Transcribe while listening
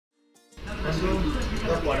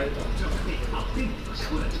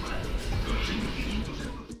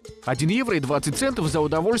€1 и 20 центов за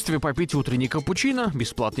удовольствие попить утренний капучино,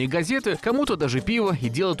 бесплатные газеты, кому-то даже пиво, и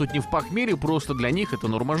дело тут не в похмелье, просто для них это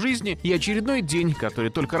норма жизни и очередной день,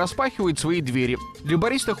 который только распахивает свои двери. Для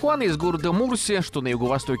бариста Хуана из города Мурсия, что на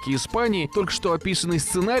юго-востоке Испании, только что описанный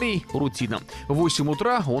сценарий – рутина. В 8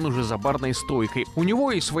 утра он уже за барной стойкой. У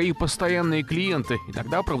него и свои постоянные клиенты.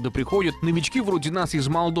 Иногда, правда, приходят новички вроде нас из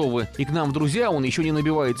Молдовы. И к нам в друзья он еще не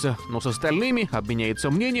набивается, но с остальными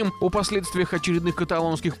обменяется мнением о последствиях очередных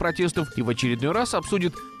каталонских протестов и в очередной раз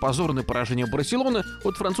обсудит позорное поражение Барселоны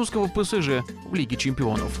от французского ПСЖ в Лиге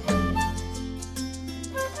чемпионов.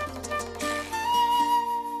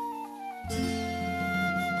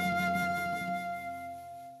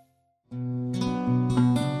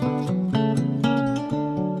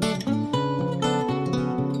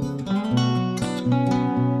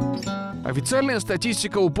 Официальная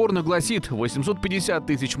статистика упорно гласит, 850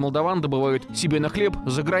 тысяч молдаван добывают себе на хлеб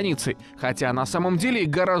за границей. Хотя на самом деле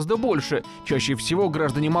гораздо больше. Чаще всего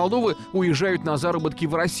граждане Молдовы уезжают на заработки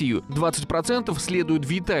в Россию. 20% следуют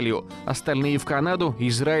в Италию, остальные в Канаду,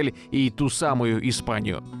 Израиль и ту самую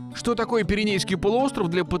Испанию. Что такое Пиренейский полуостров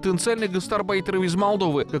для потенциальных гастарбайтеров из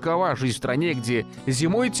Молдовы? Какова жизнь в стране, где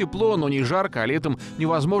зимой тепло, но не жарко, а летом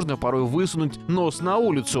невозможно порой высунуть нос на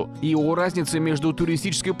улицу? И о разнице между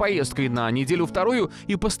туристической поездкой на неделю-вторую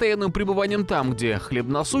и постоянным пребыванием там, где хлеб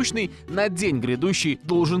насущный на день грядущий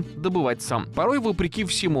должен добывать сам. Порой вопреки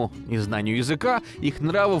всему, незнанию языка, их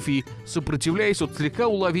нравов и сопротивляясь от слегка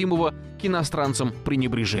уловимого к иностранцам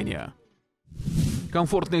пренебрежения.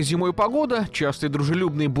 Комфортная зимой погода, частый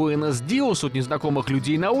дружелюбный буэнос-диос от незнакомых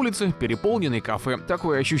людей на улице, переполненный кафе.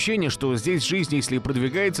 Такое ощущение, что здесь жизнь, если и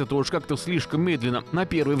продвигается, то уж как-то слишком медленно. На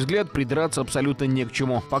первый взгляд придраться абсолютно не к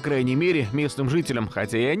чему. По крайней мере, местным жителям.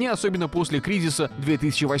 Хотя и они, особенно после кризиса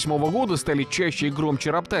 2008 года, стали чаще и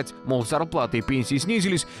громче роптать. Мол, зарплаты и пенсии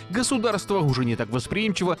снизились, государство уже не так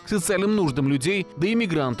восприимчиво к социальным нуждам людей, да и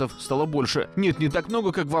мигрантов стало больше. Нет, не так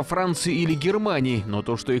много, как во Франции или Германии, но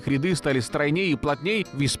то, что их ряды стали стройнее и плотнее,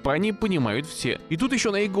 в Испании понимают все. И тут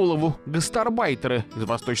еще на их голову гастарбайтеры. Из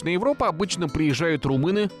Восточной Европы обычно приезжают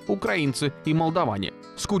румыны, украинцы и молдаване.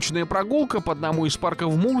 Скучная прогулка по одному из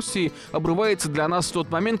парков в Мурсии обрывается для нас в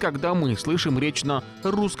тот момент, когда мы слышим речь на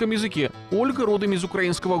русском языке. Ольга, родом из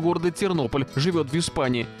украинского города Тернополь, живет в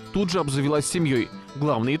Испании. Тут же обзавелась семьей.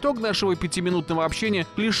 Главный итог нашего 5-минутного общения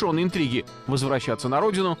лишен интриги. Возвращаться на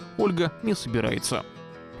родину Ольга не собирается.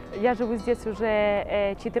 Я живу здесь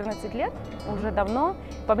уже 14 лет, уже давно.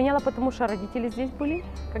 Поменяла, потому что родители здесь были.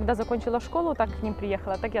 Когда закончила школу, так к ним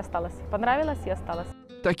приехала, так и осталась. Понравилось и осталась.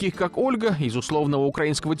 Таких, как Ольга, из условного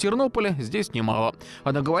украинского Тернополя, здесь немало.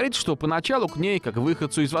 Она говорит, что поначалу к ней, как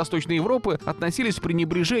выходцу из Восточной Европы, относились с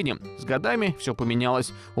пренебрежением. С годами все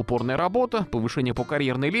поменялось. Упорная работа, повышение по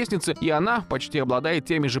карьерной лестнице, и она почти обладает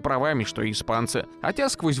теми же правами, что и испанцы. Хотя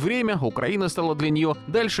сквозь время Украина стала для нее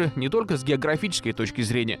дальше не только с географической точки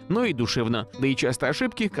зрения, но и душевно. Да и часто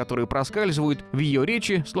ошибки, которые проскальзывают в ее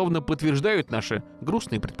речи, словно подтверждают наши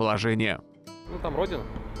грустные предположения. Ну, там родина.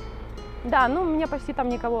 Да, ну у меня почти там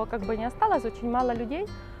никого как бы не осталось, очень мало людей,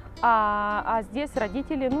 а здесь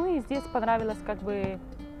родители, ну и здесь понравилась как бы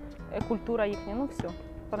культура их, ну все,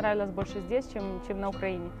 понравилось больше здесь, чем на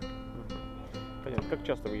Украине. Понятно. Как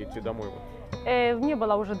часто вы едете домой? Не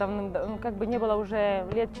было уже давным, как бы не было уже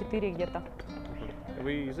лет 4 где-то.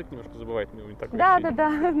 Вы язык немножко забываете, не так. Да,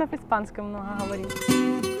 на испанском много говорим.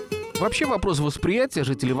 Вообще вопрос восприятия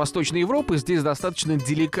жителей Восточной Европы здесь достаточно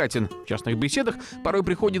деликатен. В частных беседах порой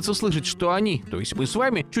приходится слышать, что они, то есть мы с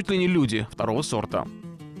вами, чуть ли не люди второго сорта.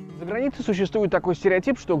 За границей существует такой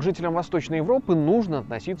стереотип, что к жителям Восточной Европы нужно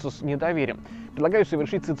относиться с недоверием. Предлагаю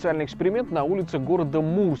совершить социальный эксперимент на улице города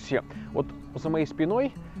Мурсия. Вот за моей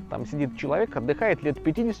спиной там сидит человек, отдыхает лет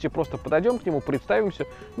 50, просто подойдем к нему, представимся,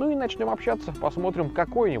 ну и начнем общаться, посмотрим,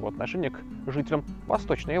 какое у него отношение к жителям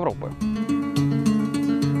Восточной Европы.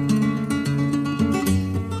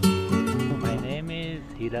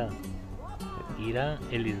 Ira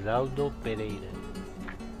Elizaldo Pereira.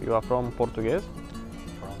 You are from Portuguese?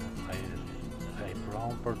 I'm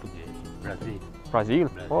from Portuguese. Brazil. Brazil?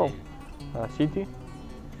 Brazil. Oh. City?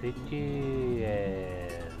 City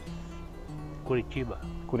es Curitiba.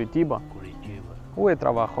 Curitiba? Curitiba. ¿Qué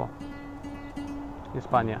trabajo?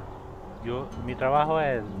 España. Mi trabajo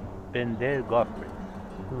es vender gofres.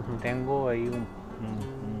 Tengo ahí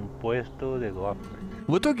un puesto de gofres.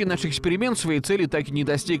 В итоге наш эксперимент своей цели так и не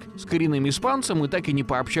достиг. С коренным испанцем мы так и не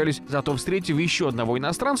пообщались, зато, встретив еще одного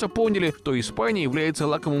иностранца, поняли, что Испания является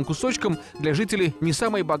лакомым кусочком для жителей не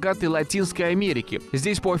самой богатой Латинской Америки.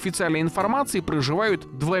 Здесь, по официальной информации,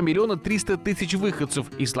 проживают 2 миллиона 300 тысяч выходцев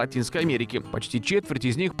из Латинской Америки. Почти четверть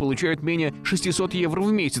из них получают менее 600 евро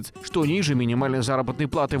в месяц, что ниже минимальной заработной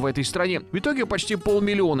платы в этой стране. В итоге почти 500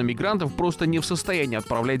 000 мигрантов просто не в состоянии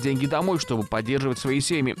отправлять деньги домой, чтобы поддерживать свои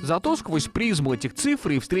семьи. Зато сквозь призму этих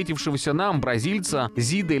цифр и встретившегося нам бразильца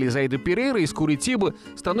Зида или Зайда Перейра из Куритибы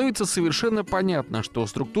становится совершенно понятно, что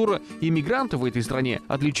структура иммигрантов в этой стране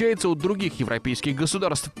отличается от других европейских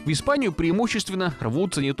государств. В Испанию преимущественно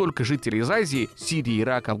рвутся не только жители из Азии, Сирии,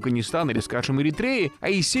 Ирака, Афганистана или, скажем, Эритреи, а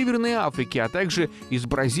и из Северной Африки, а также из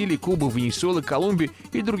Бразилии, Кубы, Венесуэлы, Колумбии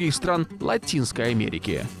и других стран Латинской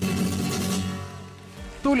Америки.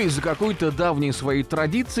 То ли из-за какой-то давней своей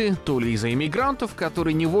традиции, то ли из-за иммигрантов,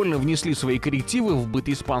 которые невольно внесли свои коррективы в быт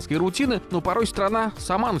испанской рутины, но порой страна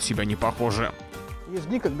сама на себя не похожа. Есть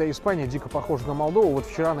дни, когда Испания дико похожа на Молдову. Вот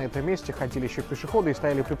вчера на этом месте ходили еще пешеходы и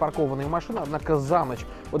стояли припаркованные машины, однако за ночь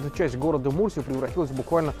вот эта часть города Мурсия превратилась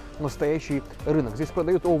буквально в настоящий рынок. Здесь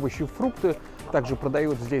продают овощи, фрукты, также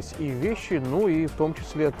продают здесь и вещи, ну и в том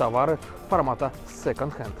числе товары формата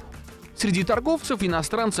second-hand. Среди торговцев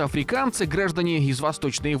иностранцы, африканцы, граждане из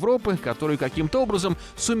Восточной Европы, которые каким-то образом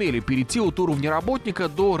сумели перейти от уровня работника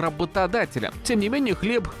до работодателя. Тем не менее,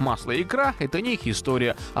 хлеб, масло и икра – это не их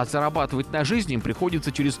история, а зарабатывать на жизнь им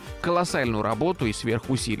приходится через колоссальную работу и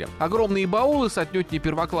сверхусилия. Огромные баулы с отнюдь не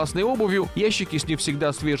первоклассной обувью, ящики с не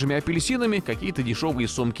всегда свежими апельсинами, какие-то дешевые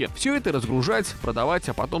сумки. Все это разгружать, продавать,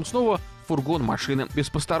 а потом снова фургон машины. Без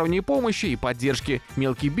посторонней помощи и поддержки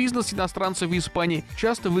мелкий бизнес иностранцев в Испании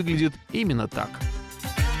часто выглядит именно так.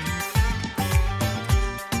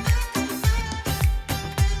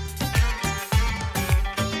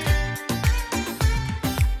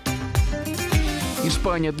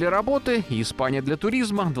 Испания для работы и Испания для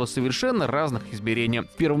туризма – два совершенно разных измерения.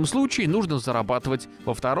 В первом случае нужно зарабатывать,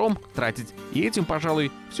 во втором – тратить. И этим, пожалуй,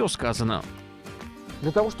 все сказано.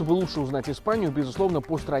 Для того, чтобы лучше узнать Испанию, безусловно,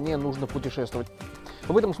 по стране нужно путешествовать.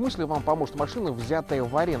 В этом смысле вам поможет машина, взятая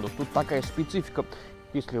в аренду. Тут такая специфика.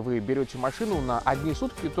 Если вы берете машину на одни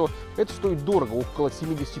сутки, то это стоит дорого, около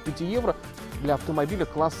 75 евро для автомобиля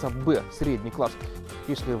класса Б, средний класс.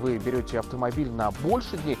 Если вы берете автомобиль на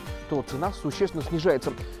больше дней, то цена существенно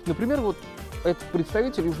снижается. Например, вот этот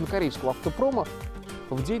представитель южнокорейского автопрома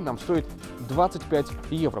в день нам стоит 25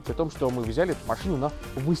 евро, при том, что мы взяли эту машину на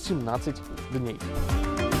 18 дней.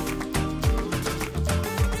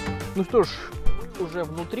 Ну что ж, уже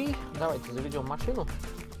внутри. Давайте заведем машину.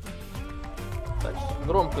 Так,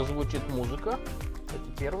 громко звучит музыка.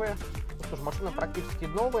 Это первое. Ну что ж, машина практически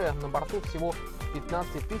новая. На борту всего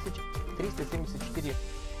 15 374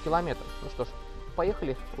 километра. Ну что ж,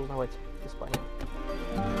 поехали узнавать Испанию.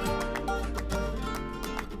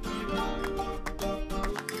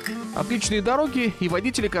 Отличные дороги и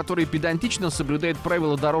водители, которые педантично соблюдают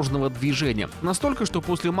правила дорожного движения. Настолько, что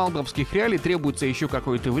после молдавских реалий требуется еще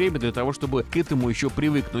какое-то время для того, чтобы к этому еще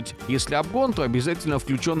привыкнуть. Если обгон, то обязательно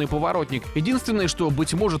включенный поворотник. Единственное, что,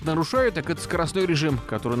 быть может, нарушает, так это скоростной режим,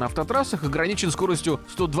 который на автотрассах ограничен скоростью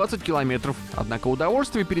 120 километров. Однако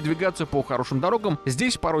удовольствие передвигаться по хорошим дорогам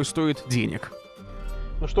здесь порой стоит денег.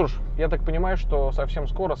 Ну что ж, я так понимаю, что совсем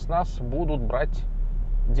скоро с нас будут брать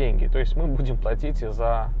деньги. То есть мы будем платить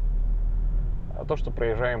за то, что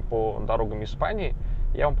проезжаем по дорогам Испании.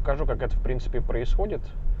 Я вам покажу, как это в принципе происходит.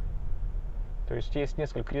 То есть есть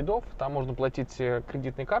несколько рядов, там можно платить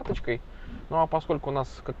кредитной карточкой. Ну а поскольку у нас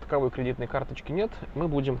как таковой кредитной карточки нет, мы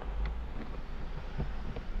будем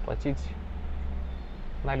платить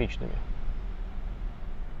наличными.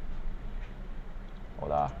 О,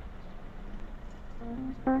 да.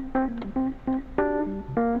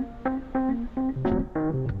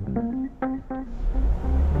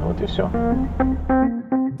 Вот и все.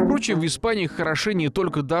 Впрочем, в Испании хороши не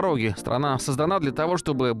только дороги. Страна создана для того,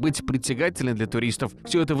 чтобы быть притягательной для туристов.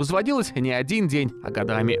 Все это возводилось не один день, а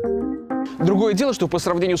годами. Другое дело, что по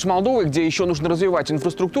сравнению с Молдовой, где еще нужно развивать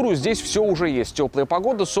инфраструктуру, здесь все уже есть. Теплая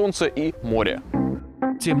погода, солнце и море.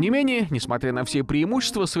 Тем не менее, несмотря на все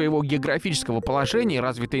преимущества своего географического положения и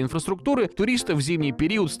развитой инфраструктуры, туристов в зимний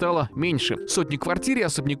период стало меньше. Сотни квартир и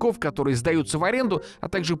особняков, которые сдаются в аренду, а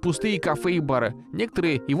также пустые кафе и бары.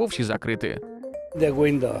 Некоторые и вовсе закрытые.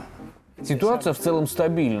 Ситуация в целом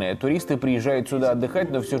стабильная. Туристы приезжают сюда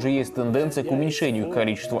отдыхать, но все же есть тенденция к уменьшению их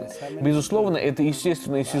количества. Безусловно, это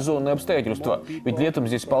естественные сезонные обстоятельства, ведь летом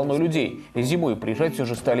здесь полно людей. Зимой приезжать все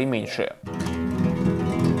же стали меньше.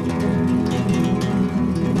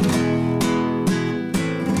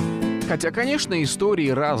 Хотя, конечно, истории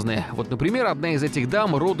разные. Вот, например, одна из этих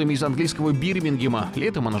дам родом из английского Бирмингема.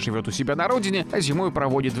 Летом она живет у себя на родине, а зимой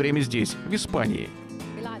проводит время здесь, в Испании.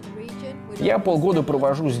 Я полгода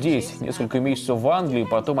провожу здесь, несколько месяцев в Англии,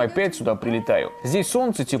 потом опять сюда прилетаю. Здесь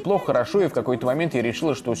солнце, тепло, хорошо, и в какой-то момент я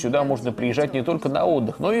решила, что сюда можно приезжать не только на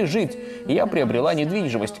отдых, но и жить. И я приобрела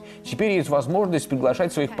недвижимость. Теперь есть возможность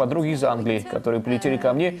приглашать своих подруг из Англии, которые прилетели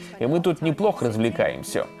ко мне, и мы тут неплохо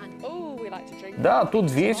развлекаемся. Да, тут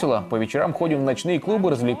весело. По вечерам ходим в ночные клубы,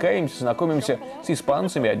 развлекаемся, знакомимся с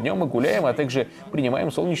испанцами, а днем мы гуляем, а также принимаем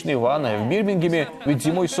солнечные ванны. В Бирмингеме ведь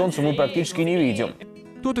зимой солнца мы практически не видим.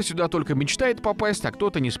 Кто-то сюда только мечтает попасть, а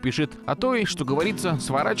кто-то не спешит. А то и, что говорится,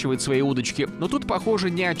 сворачивает свои удочки. Но тут, похоже,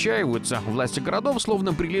 не отчаиваются. Власти городов,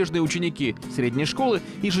 словно прилежные ученики средней школы,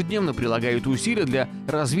 ежедневно прилагают усилия для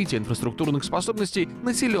развития инфраструктурных способностей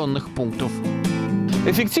населенных пунктов.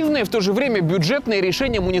 Эффективное, в то же время бюджетное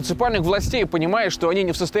решение муниципальных властей. Понимая, что они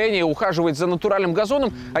не в состоянии ухаживать за натуральным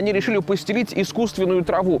газоном, они решили постелить искусственную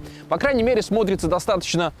траву. По крайней мере, смотрится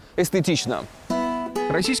достаточно эстетично.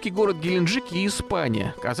 Российский город Геленджик и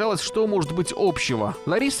Испания. Казалось, что может быть общего.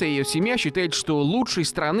 Лариса и ее семья считают, что лучшей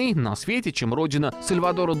страны на свете, чем родина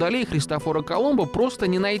Сальвадора Дали и Христофора Колумба, просто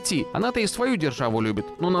не найти. Она-то и свою державу любит,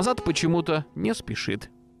 но назад почему-то не спешит.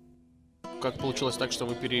 Как получилось так, что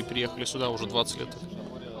вы переехали сюда уже 20 лет?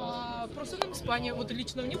 Просто нам Испания, вот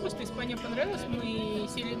лично мне просто Испания понравилась, мы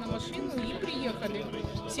сели на машину и приехали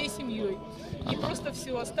всей семьей. И просто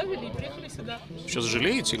все оставили и приехали сюда. Сейчас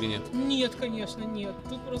жалеете или нет? Нет, конечно, нет.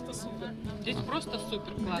 Тут просто супер. Здесь просто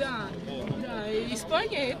супер классно. Да, да. И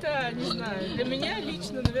Испания это, не знаю, для меня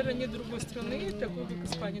лично, наверное, нет другой страны такой,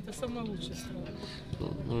 как Испания. Это самая лучшая страна.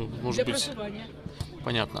 Ну, может для быть, проживания.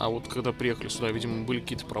 Понятно. А вот когда приехали сюда, видимо, были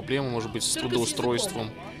какие-то проблемы, может быть, с Только трудоустройством.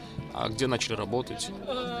 А где начали работать?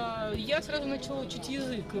 Я сразу начала учить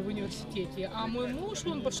язык в университете, а мой муж,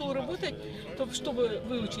 он пошел работать, чтобы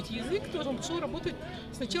выучить язык, тоже он пошел работать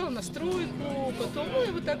сначала на стройку, потом, ну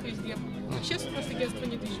и вот так везде. Сейчас у нас агентство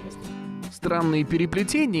недвижимости. Странные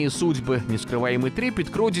переплетения и судьбы, нескрываемый трепет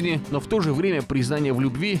к родине, но в то же время признание в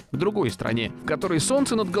любви к другой стране, в которой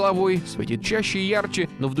солнце над головой светит чаще и ярче,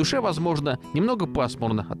 но в душе, возможно, немного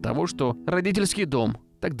пасмурно от того, что родительский дом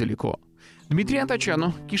так далеко. Дмитрий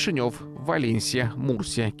Антачану, Кишинев, Валенсия,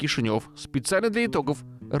 Мурсия, Кишинев. Специально для итогов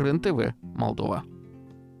Рен ТВ, Молдова.